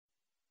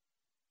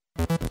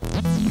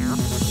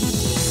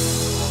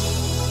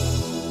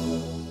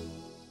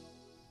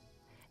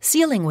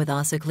Sealing with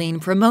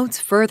ASACLEAN promotes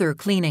further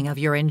cleaning of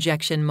your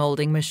injection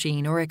molding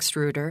machine or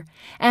extruder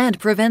and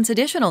prevents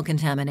additional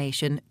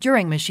contamination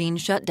during machine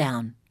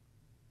shutdown.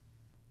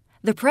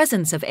 The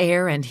presence of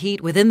air and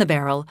heat within the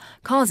barrel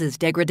causes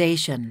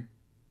degradation.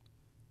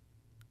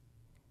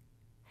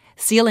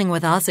 Sealing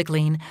with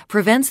ASACLEAN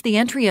prevents the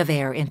entry of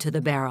air into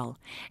the barrel,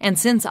 and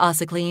since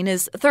ASACLEAN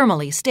is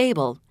thermally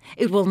stable,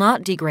 it will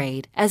not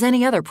degrade as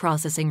any other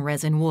processing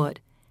resin would.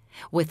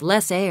 With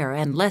less air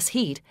and less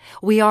heat,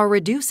 we are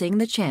reducing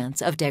the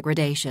chance of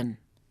degradation.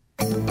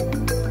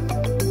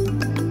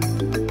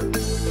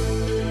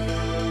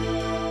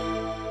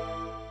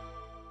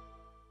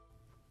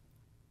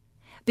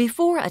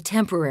 Before a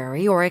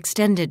temporary or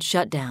extended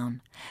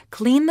shutdown,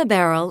 clean the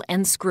barrel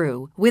and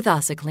screw with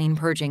ASACLEAN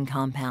Purging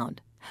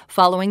compound,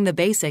 following the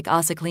basic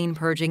ASACLEAN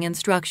Purging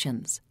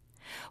instructions.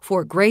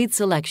 For grade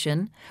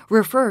selection,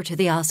 refer to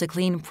the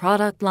ASACLEAN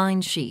product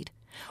line sheet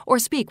or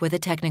speak with a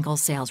technical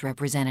sales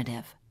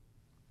representative.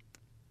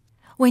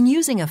 When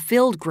using a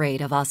filled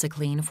grade of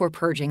ASACLEAN for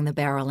purging the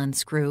barrel and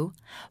screw,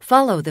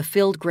 follow the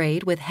filled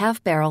grade with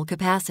half-barrel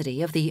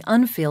capacity of the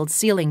unfilled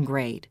sealing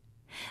grade.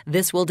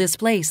 This will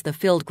displace the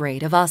filled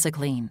grade of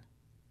ASACLEAN.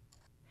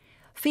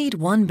 Feed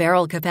 1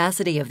 barrel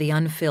capacity of the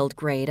unfilled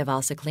grade of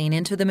ASACLEAN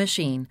into the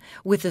machine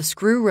with the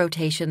screw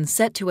rotation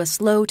set to a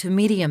slow to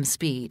medium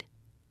speed.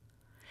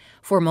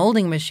 For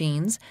molding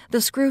machines,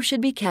 the screw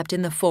should be kept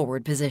in the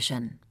forward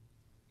position.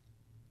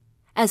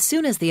 As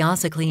soon as the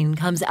ASACLEAN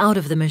comes out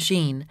of the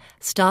machine,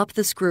 stop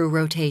the screw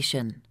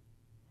rotation.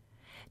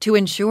 To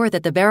ensure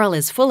that the barrel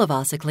is full of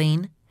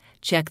ASACLEAN,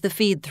 check the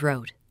feed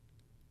throat.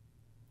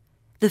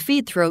 The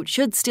feed throat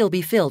should still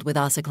be filled with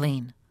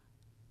ASACLEAN.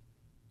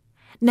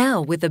 Now,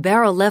 with the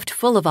barrel left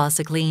full of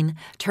ASACLEAN,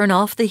 turn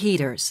off the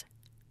heaters.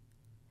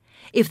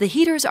 If the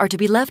heaters are to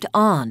be left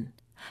on,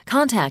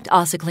 contact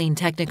ASACLEAN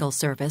Technical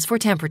Service for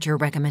temperature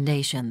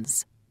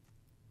recommendations.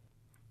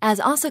 As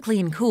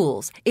ASACLEAN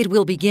cools, it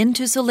will begin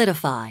to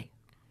solidify.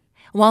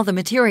 While the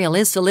material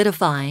is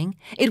solidifying,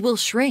 it will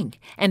shrink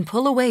and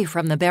pull away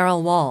from the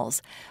barrel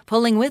walls,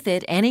 pulling with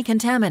it any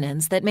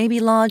contaminants that may be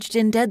lodged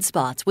in dead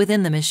spots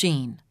within the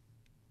machine.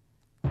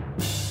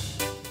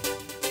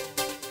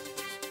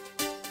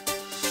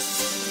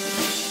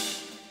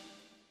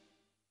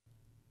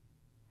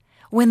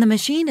 When the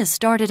machine is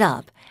started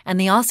up and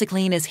the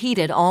ASACLEAN is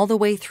heated all the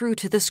way through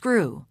to the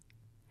screw,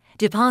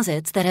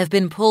 deposits that have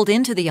been pulled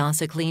into the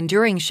ASACLEAN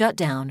during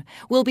shutdown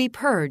will be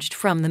purged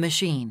from the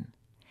machine.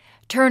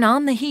 Turn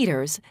on the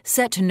heaters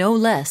set to no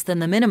less than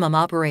the minimum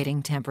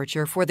operating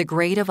temperature for the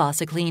grade of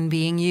ASACLEAN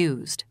being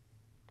used.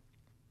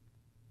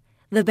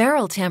 The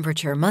barrel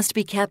temperature must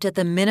be kept at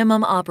the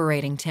minimum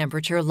operating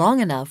temperature long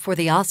enough for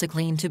the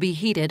ASACLEAN to be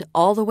heated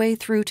all the way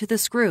through to the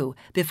screw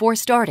before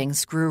starting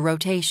screw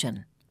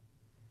rotation.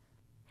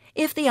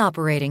 If the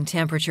operating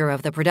temperature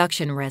of the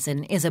production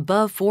resin is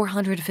above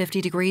 450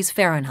 degrees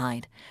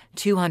Fahrenheit,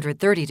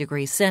 230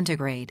 degrees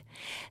centigrade,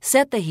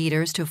 set the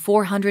heaters to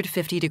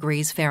 450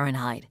 degrees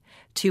Fahrenheit,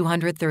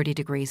 230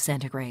 degrees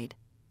centigrade.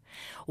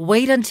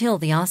 Wait until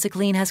the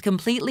ASACLEAN has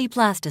completely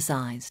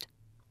plasticized.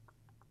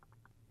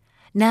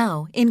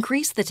 Now,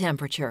 increase the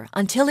temperature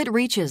until it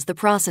reaches the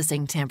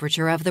processing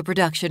temperature of the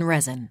production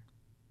resin.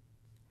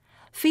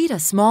 Feed a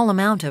small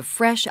amount of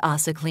fresh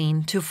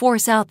ASACLEAN to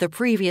force out the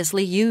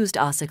previously used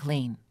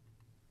ASACLEAN.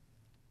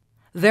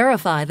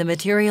 Verify the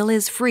material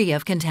is free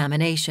of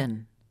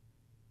contamination.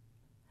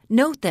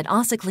 Note that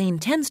ASACLEAN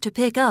tends to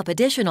pick up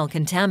additional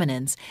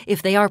contaminants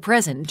if they are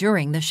present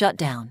during the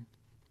shutdown.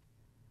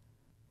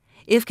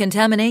 If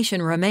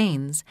contamination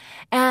remains,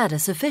 add a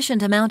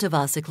sufficient amount of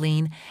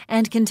ASACLEAN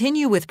and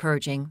continue with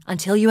purging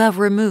until you have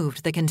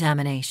removed the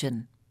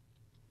contamination.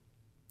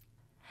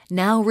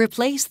 Now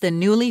replace the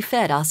newly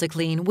fed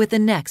ASACLEAN with the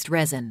next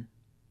resin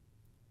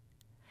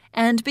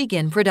and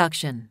begin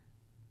production.